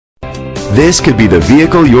This could be the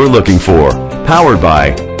vehicle you're looking for. Powered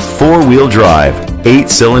by 4-wheel drive,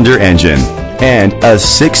 8-cylinder engine, and a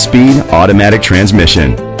 6-speed automatic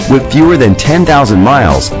transmission. With fewer than 10,000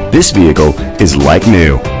 miles, this vehicle is like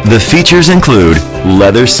new. The features include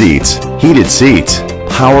leather seats, heated seats,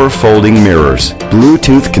 power folding mirrors,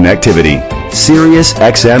 Bluetooth connectivity, Sirius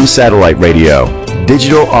XM satellite radio,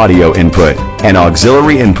 digital audio input and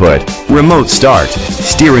auxiliary input, remote start,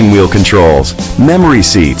 steering wheel controls, memory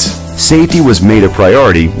seats. Safety was made a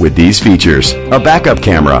priority with these features: a backup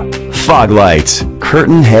camera, fog lights,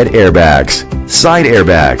 curtain head airbags, side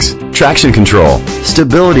airbags, traction control,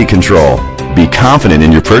 stability control. Be confident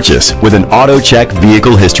in your purchase with an AutoCheck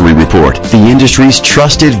Vehicle History Report, the industry's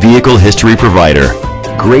trusted vehicle history provider.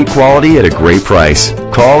 Great quality at a great price.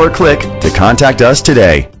 Call or click to contact us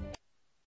today.